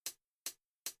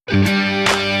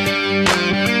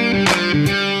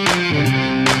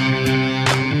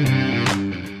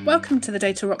welcome to the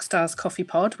Data Rockstars Coffee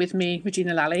Pod with me,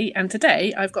 Regina Lally. And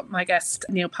today I've got my guest,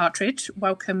 Neil Partridge.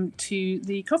 Welcome to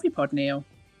the Coffee Pod, Neil.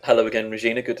 Hello again,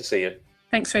 Regina. Good to see you.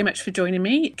 Thanks very much for joining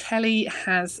me. Kelly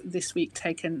has this week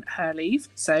taken her leave,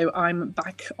 so I'm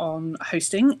back on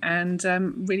hosting and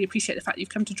really appreciate the fact you've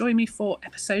come to join me for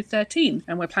episode 13.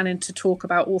 And we're planning to talk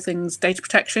about all things data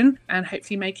protection and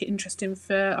hopefully make it interesting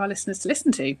for our listeners to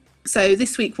listen to. So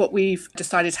this week, what we've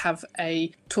decided to have a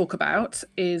talk about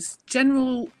is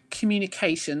general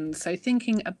communication. So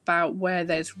thinking about where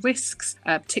there's risks,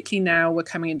 particularly now we're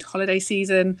coming into holiday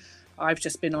season. I've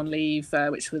just been on leave,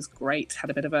 which was great,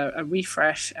 had a bit of a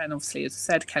refresh. And obviously, as I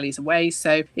said, Kelly's away.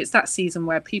 So it's that season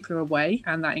where people are away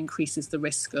and that increases the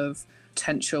risk of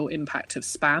potential impact of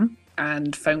spam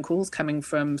and phone calls coming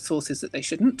from sources that they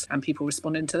shouldn't and people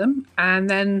responding to them. And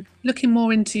then looking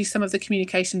more into some of the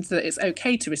communications that it's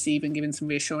okay to receive and giving some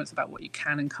reassurance about what you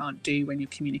can and can't do when you're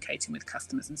communicating with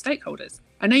customers and stakeholders.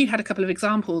 I know you had a couple of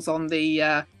examples on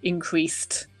the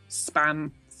increased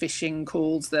spam phishing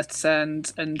calls that and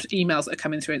emails that are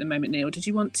coming through at the moment, Neil. Did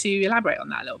you want to elaborate on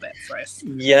that a little bit for us?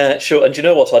 Yeah, sure. And do you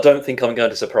know what? I don't think I'm going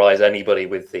to surprise anybody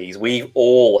with these. We've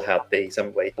all had these,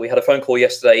 haven't we? We had a phone call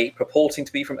yesterday purporting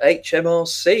to be from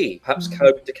HMRC, perhaps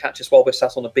hoping to catch us while we're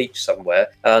sat on a beach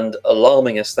somewhere and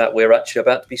alarming us that we're actually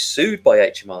about to be sued by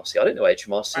HMRC. I didn't know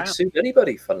HMRC sued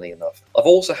anybody, funnily enough. I've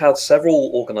also had several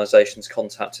organisations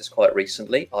contact us quite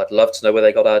recently. I'd love to know where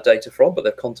they got our data from, but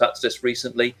they've contacted us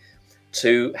recently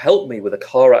to help me with a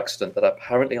car accident that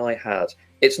apparently I had.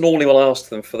 It's normally when I ask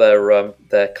them for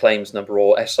their claims number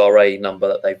or SRA number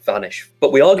that they vanish.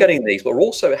 But we are getting these, but we're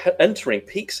also entering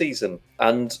peak season.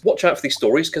 And watch out for these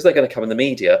stories because they're going to come in the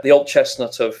media. The old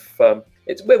chestnut of,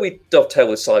 it's where we dovetail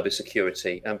with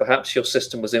cybersecurity. And perhaps your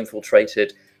system was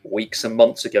infiltrated weeks and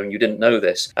months ago and you didn't know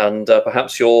this. And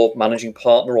perhaps your managing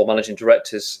partner or managing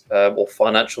directors or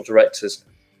financial directors'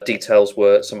 details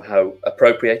were somehow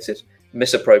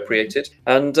misappropriated,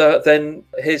 and then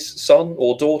his son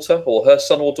or daughter or her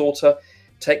son or daughter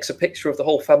takes a picture of the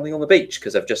whole family on the beach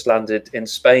because they've just landed in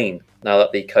Spain now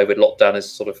that the COVID lockdown has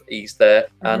sort of eased there.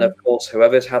 And of course,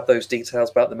 whoever's had those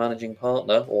details about the managing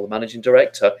partner or the managing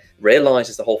director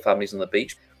realizes the whole family's on the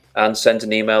beach and sends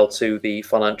an email to the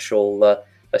financial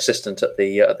assistant at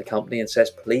the company and says,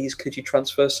 please, could you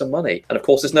transfer some money? And of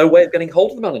course, there's no way of getting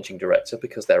hold of the managing director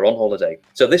because they're on holiday.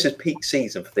 So this is peak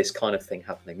season for this kind of thing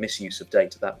happening, misuse of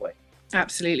data that way.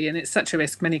 Absolutely. And it's such a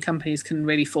risk. Many companies can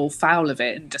really fall foul of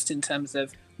it. And just in terms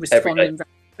of responding very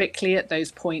quickly at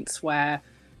those points where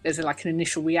there's an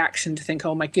initial reaction to think,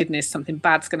 oh my goodness, something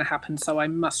bad's going to happen, so I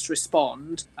must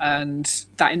respond. And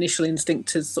that initial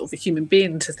instinct as sort of a human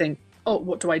being to think, oh,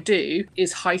 what do I do,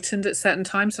 is heightened at certain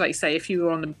times. So like you say, if you were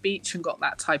on the beach and got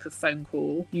that type of phone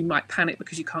call, you might panic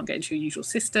because you can't get into your usual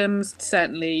systems.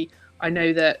 Certainly, I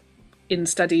know that in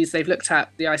studies they've looked at,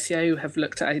 the ICO have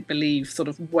looked at, I believe, sort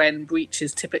of when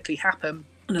breaches typically happen.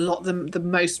 And a lot of them, the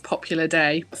most popular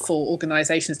day for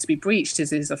organisations to be breached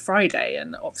is a Friday.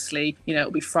 And obviously, it'll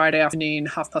be Friday afternoon,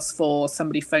 4:30,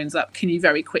 somebody phones up, can you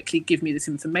very quickly give me this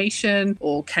information?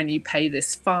 Or can you pay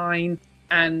this fine?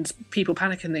 And people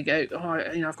panic and they go,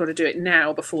 I've got to do it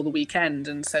now before the weekend.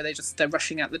 And so they're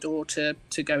rushing out the door to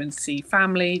go and see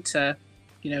family, to,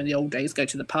 in the old days, go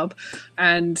to the pub.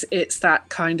 And it's that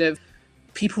kind of,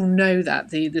 people know that,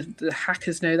 the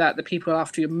hackers know that, the people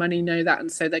after your money know that.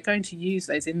 And so they're going to use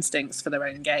those instincts for their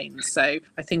own gain. So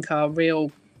I think our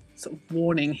real sort of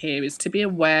warning here is to be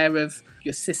aware of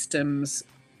your system's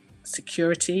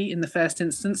security in the first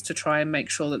instance, to try and make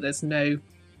sure that there's no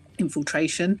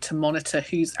infiltration, to monitor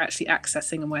who's actually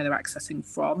accessing and where they're accessing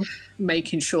from,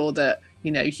 making sure that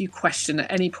you question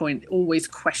at any point, always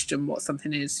question what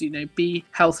something is, be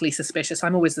healthily suspicious.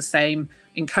 I'm always the same,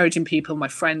 encouraging people, my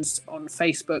friends on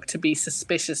Facebook, to be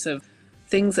suspicious of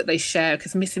things that they share,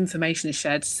 because misinformation is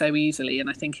shared so easily. And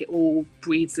I think it all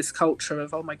breeds this culture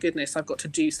of, oh my goodness, I've got to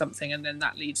do something, and then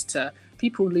that leads to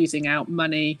people losing out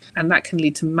money, and that can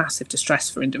lead to massive distress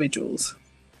for individuals.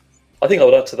 I think I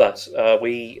would add to that.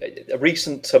 A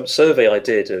recent survey I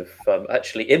did of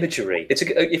actually imagery.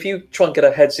 If you try and get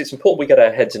our heads, it's important we get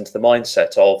our heads into the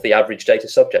mindset of the average data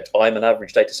subject. I'm an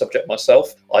average data subject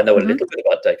myself. I know a little bit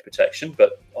about data protection,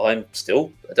 but I'm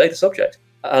still a data subject.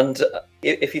 And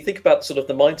if you think about sort of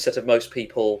the mindset of most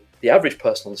people, the average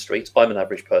person on the street, I'm an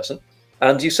average person.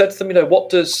 And you said to them,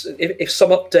 if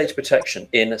sum up data protection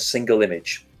in a single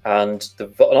image, and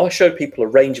I showed people a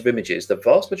range of images, the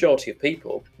vast majority of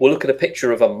people will look at a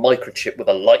picture of a microchip with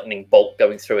a lightning bolt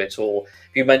going through it. Or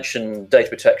if you mention data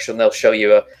protection, they'll show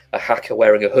you a hacker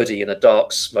wearing a hoodie in a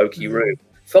dark, smoky room.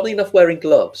 Funnily enough, wearing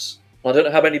gloves. I don't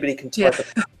know how anybody can type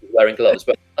a wearing gloves,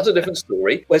 but That's a different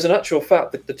story. Whereas in actual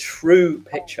fact, the true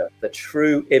picture, the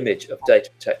true image of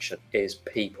data protection is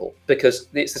people. Because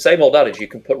it's the same old adage, you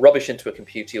can put rubbish into a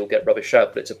computer, you'll get rubbish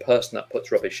out, but it's a person that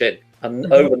puts rubbish in.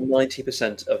 And over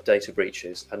 90% of data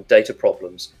breaches and data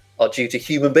problems are due to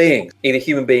human beings. Either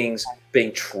human beings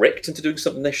being tricked into doing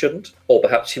something they shouldn't, or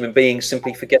perhaps human beings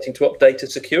simply forgetting to update a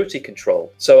security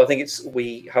control. So I think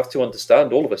we have to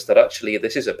understand, all of us, that actually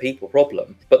this is a people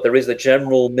problem, but there is a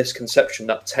general misconception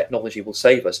that technology will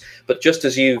save us. But just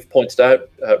as you've pointed out,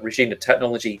 Regina,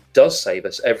 technology does save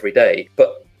us every day,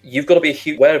 but you've got to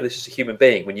be aware of this as a human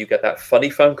being when you get that funny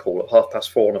phone call at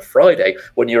 4:30 on a Friday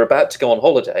when you're about to go on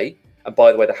holiday. And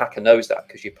by the way, the hacker knows that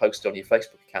because you posted on your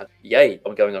Facebook account, yay,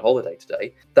 I'm going on holiday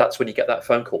today. That's when you get that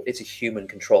phone call. It's a human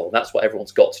control. And that's what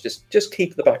everyone's got to just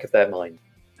keep at the back of their mind.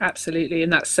 Absolutely.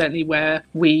 And that's certainly where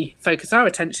we focus our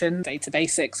attention, data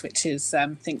basics, which is, I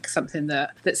think, something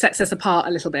that sets us apart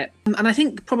a little bit. And I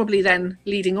think probably then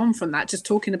leading on from that, just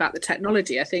talking about the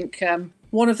technology, I think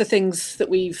one of the things that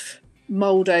we've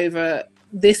mulled over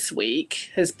this week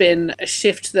has been a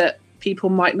shift that people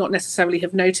might not necessarily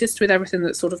have noticed with everything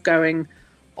that's sort of going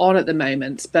on at the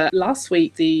moment. But last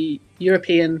week, the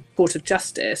European Court of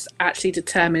Justice actually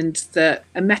determined that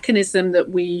a mechanism that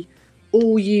we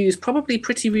all use probably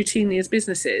pretty routinely as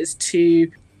businesses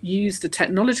to use the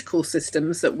technological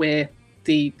systems that we're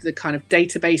the kind of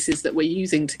databases that we're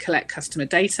using to collect customer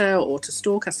data or to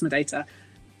store customer data,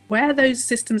 where those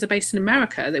systems are based in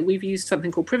America, that we've used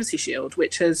something called Privacy Shield,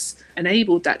 which has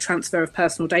enabled that transfer of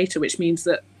personal data, which means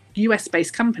that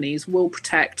US-based companies will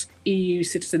protect EU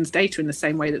citizens' data in the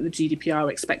same way that the GDPR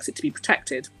expects it to be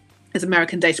protected, as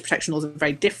American data protection laws are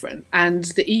very different. And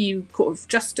the EU Court of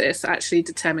Justice actually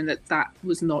determined that that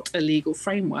was not a legal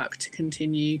framework to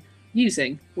continue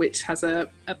using, which has a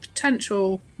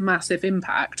potential massive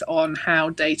impact on how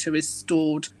data is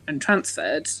stored and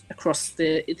transferred across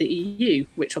the EU,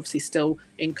 which obviously still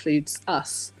includes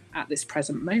us at this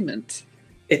present moment.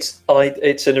 It's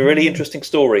a really interesting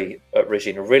story,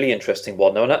 Regina, a really interesting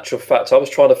one. Now, in actual fact, I was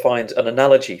trying to find an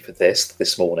analogy for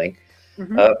this morning,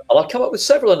 and I've come up with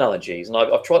several analogies, and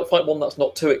I've tried to find one that's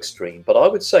not too extreme. But I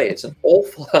would say it's an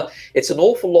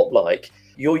awful lot like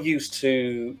you're used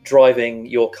to driving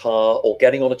your car or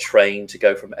getting on a train to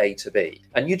go from A to B,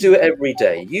 and you do it every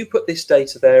day. You put this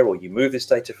data there, or you move this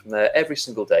data from there every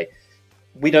single day.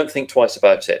 We don't think twice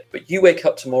about it. But you wake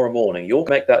up tomorrow morning, you'll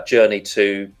make that journey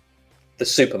to the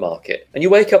supermarket, and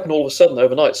you wake up and all of a sudden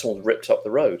overnight someone's ripped up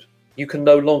the road. You can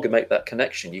no longer make that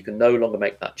connection. You can no longer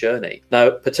make that journey.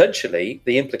 Now, potentially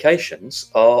the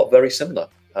implications are very similar.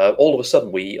 All of a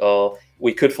sudden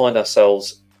we could find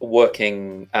ourselves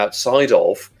working outside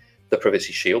of the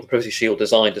Privacy Shield. The Privacy Shield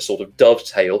designed to sort of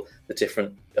dovetail the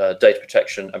different data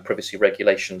protection and privacy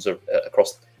regulations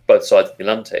across both sides of the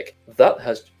Atlantic. That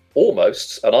has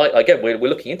almost, and we're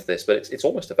looking into this, but it's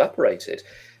almost evaporated.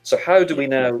 So how do we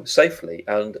now safely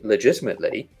and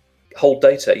legitimately hold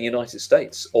data in the United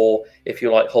States, or if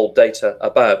you like, hold data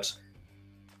about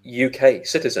UK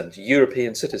citizens,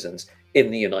 European citizens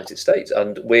in the United States?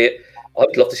 And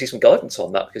I'd love to see some guidance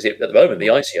on that, because at the moment the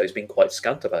ICO has been quite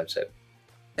scant about it.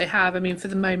 They have. I mean, for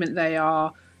the moment, they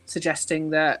are suggesting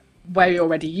that where you're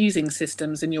already using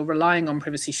systems and you're relying on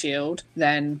Privacy Shield,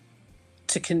 then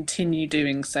to continue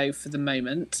doing so for the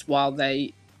moment while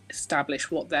they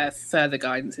establish what their further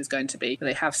guidance is going to be.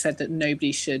 They have said that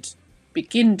nobody should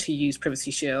begin to use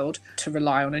Privacy Shield to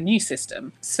rely on a new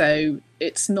system. So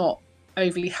it's not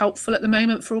overly helpful at the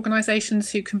moment for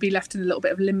organisations who can be left in a little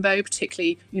bit of limbo,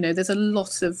 particularly, there's a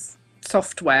lot of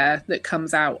software that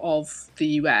comes out of the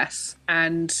US,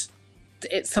 and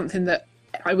it's something that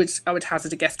I would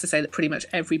hazard a guess to say that pretty much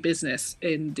every business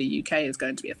in the UK is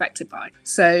going to be affected by.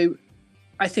 So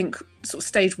I think sort of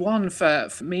stage one for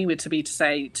me would be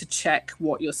to check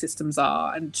what your systems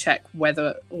are and check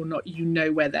whether or not you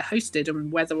know where they're hosted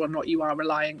and whether or not you are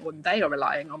relying, or they are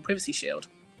relying on Privacy Shield,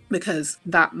 because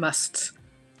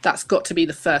that's got to be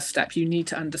the first step. You need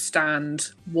to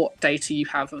understand what data you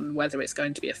have and whether it's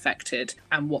going to be affected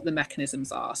and what the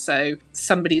mechanisms are. So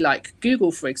somebody like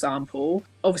Google, for example,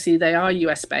 obviously they are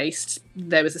US based.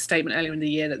 There was a statement earlier in the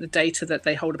year that the data that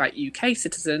they hold about UK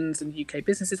citizens and UK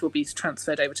businesses will be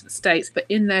transferred over to the States. But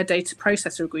in their data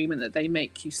processor agreement that they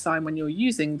make you sign when you're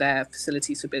using their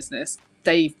facilities for business,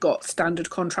 they've got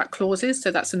standard contract clauses. So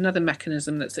that's another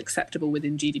mechanism that's acceptable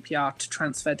within GDPR to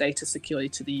transfer data securely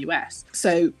to the US.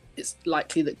 So it's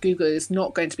likely that Google is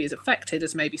not going to be as affected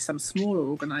as maybe some smaller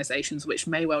organisations, which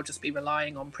may well just be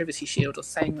relying on Privacy Shield or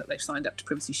saying that they've signed up to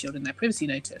Privacy Shield in their privacy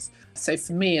notice. So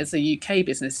for me as a UK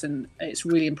business, and it's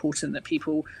really important that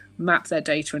people map their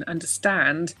data and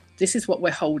understand this is what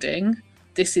we're holding.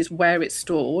 this is where it's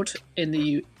stored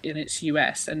in its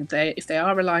US, and if they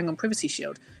are relying on Privacy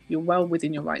Shield, you're well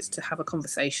within your rights to have a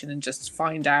conversation and just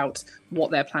find out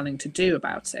what they're planning to do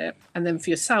about it. And then for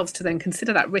yourselves to then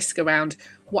consider that risk around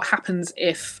what happens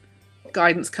if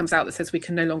guidance comes out that says we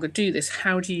can no longer do this.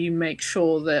 How do you make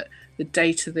sure that the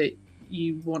data that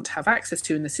you want to have access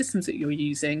to in the systems that you're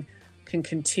using can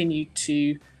continue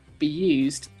to be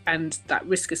used, and that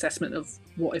risk assessment of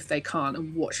what if they can't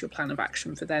and what's your plan of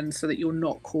action for them, so that you're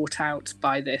not caught out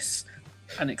by this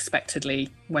unexpectedly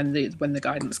when the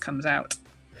guidance comes out.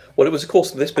 Well, it was, of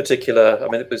course, this particular,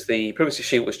 it was the Privacy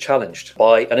Shield was challenged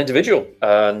by an individual,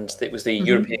 and it was the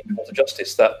European Court of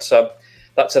Justice that said,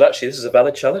 actually, this is a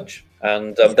valid challenge.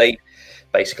 And they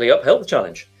basically upheld the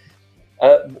challenge.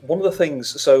 One of the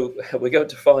things, so we're going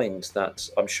to find that,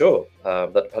 I'm sure,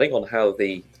 that depending on how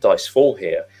the dice fall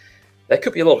here, there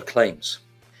could be a lot of claims.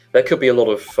 There could be a lot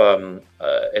of,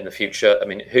 in the future,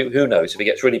 who knows? If it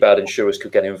gets really bad, insurers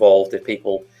could get involved if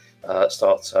people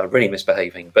start really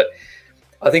misbehaving. But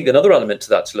I think another element to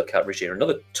that to look at, Regina,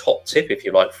 another top tip, if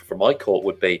you like, from my court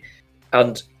would be,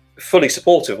 and fully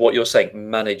supportive of what you're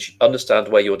saying, understand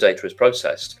where your data is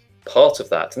processed. Part of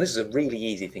that, and this is a really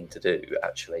easy thing to do,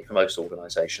 actually, for most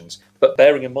organisations, but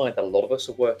bearing in mind that a lot of us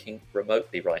are working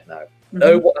remotely right now,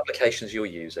 know what applications you're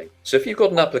using. So if you've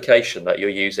got an application that you're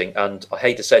using, and I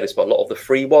hate to say this, but a lot of the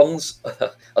free ones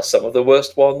are some of the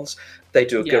worst ones. They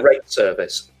do a great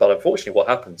service, but unfortunately what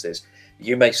happens is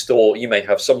you may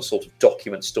have some sort of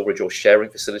document storage or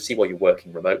sharing facility while you're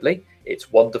working remotely.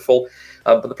 It's wonderful.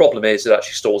 But the problem is it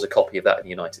actually stores a copy of that in the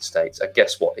United States. And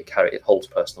guess what? It holds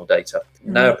personal data.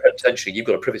 Now, potentially, you've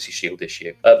got a Privacy Shield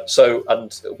issue.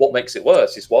 And what makes it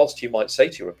worse is, whilst you might say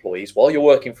to your employees, while you're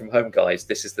working from home, guys,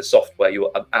 this is the software,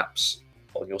 your apps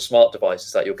on your smart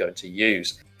devices that you're going to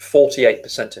use.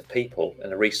 48% of people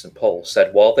in a recent poll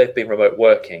said while they've been remote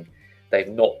working, they've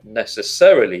not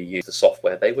necessarily used the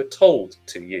software they were told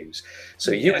to use.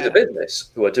 So you as a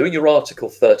business who are doing your Article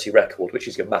 30 record, which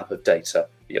is your map of data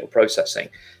you're processing,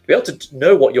 to be able to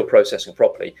know what you're processing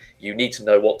properly, you need to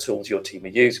know what tools your team are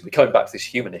using. We're coming back to this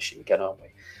human issue again, aren't we?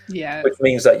 Yeah. Which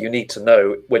means that you need to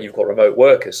know when you've got remote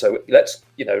workers. So let's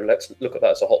look at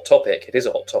that as a hot topic. It is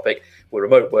a hot topic. We're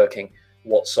remote working.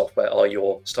 What software are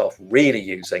your staff really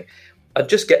using? And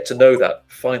just get to know that,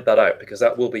 find that out, because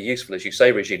that will be useful, as you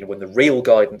say, Regina. When the real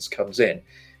guidance comes in,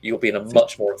 you'll be in a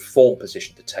much more informed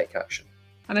position to take action.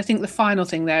 And I think the final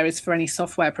thing there is for any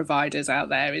software providers out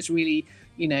there is really,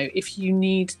 if you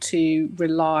need to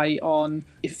rely on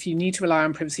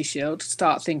Privacy Shield,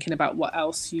 start thinking about what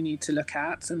else you need to look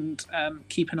at and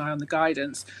keep an eye on the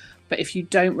guidance. But if you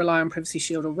don't rely on Privacy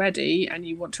Shield already and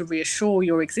you want to reassure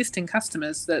your existing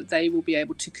customers that they will be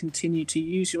able to continue to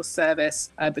use your service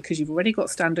because you've already got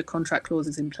standard contract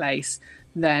clauses in place,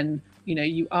 then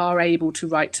you are able to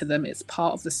write to them. It's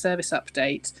part of the service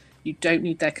update. You don't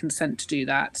need their consent to do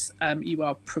that. You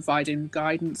are providing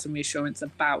guidance and reassurance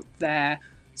about their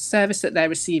service that they're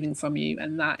receiving from you,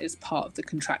 and that is part of the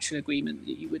contractual agreement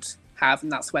that you would have, and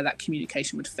that's where that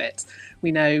communication would fit.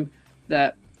 We know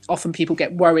that often people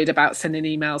get worried about sending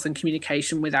emails and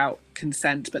communication without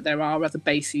consent, but there are other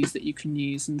bases that you can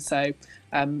use. And so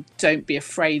don't be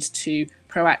afraid to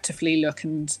proactively look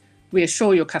and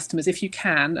reassure your customers, if you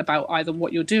can, about either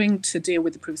what you're doing to deal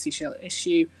with the Privacy Shield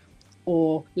issue,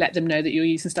 or let them know that you're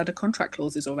using standard contract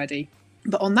clauses already.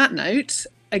 But on that note,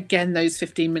 again, those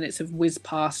 15 minutes have whizzed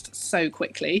past so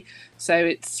quickly. So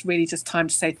it's really just time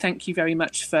to say thank you very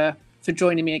much for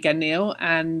joining me again, Neil.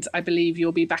 And I believe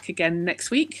you'll be back again next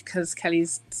week because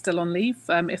Kelly's still on leave.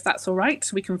 If that's all right,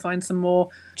 we can find some more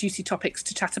juicy topics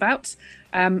to chat about.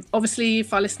 Obviously,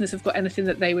 if our listeners have got anything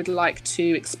that they would like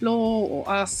to explore or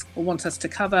ask or want us to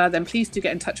cover, then please do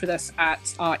get in touch with us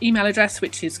at our email address,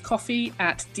 which is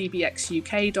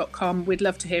coffee@dbxuk.com. We'd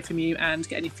love to hear from you and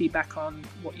get any feedback on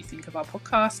what you think of our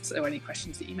podcasts or any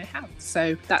questions that you may have.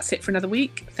 So that's it for another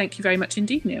week. Thank you very much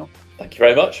indeed, Neil. Thank you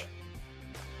very much.